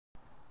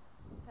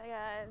Hey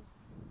guys,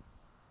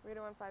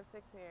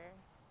 Rita156 here.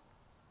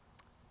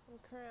 I'm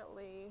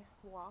currently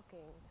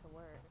walking to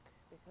work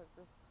because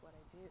this is what I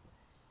do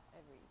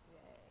every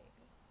day.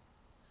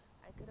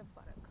 I could have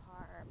bought a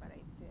car, but I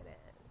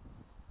didn't.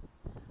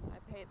 I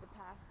paid the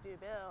past due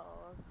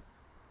bills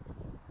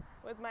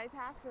with my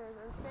taxes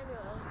and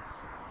stimulus.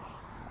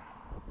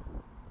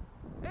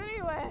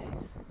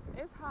 Anyways,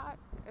 it's hot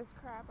as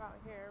crap out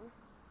here.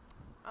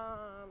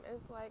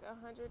 It's like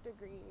 100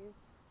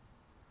 degrees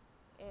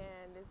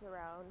and it's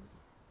around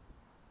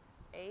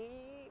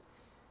 8:20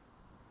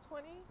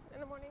 in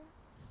the morning.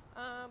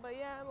 But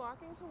yeah, I'm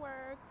walking to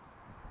work.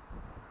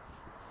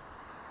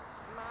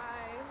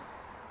 My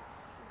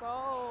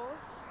goal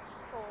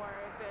for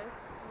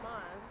this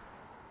month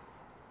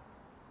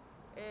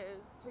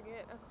is to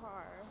get a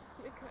car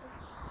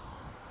because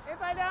if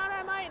I don't,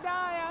 I might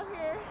die out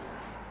here.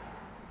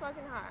 It's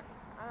fucking hot.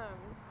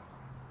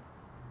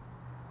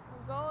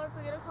 My goal is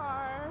to get a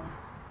car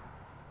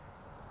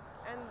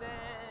and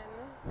then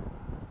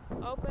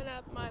open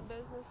up my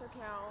business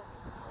account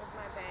with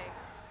my bank.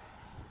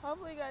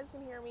 Hopefully you guys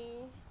can hear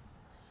me.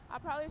 I'll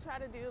probably try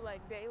to do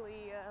like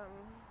daily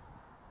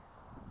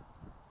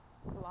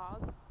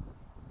vlogs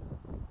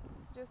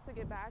just to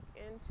get back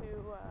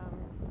into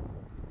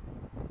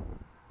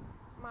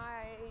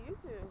my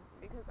YouTube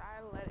because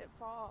I let it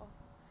fall.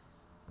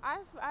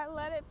 I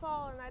let it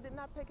fall and I did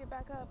not pick it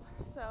back up.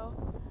 So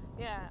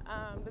yeah,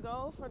 the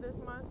goal for this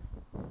month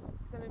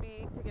is going to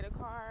be to get a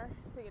car,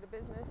 to get a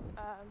business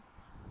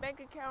bank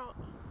account,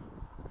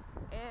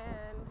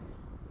 and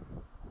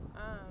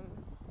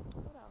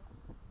what else?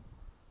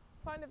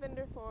 Find a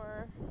vendor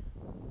for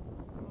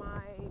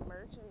my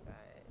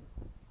merchandise.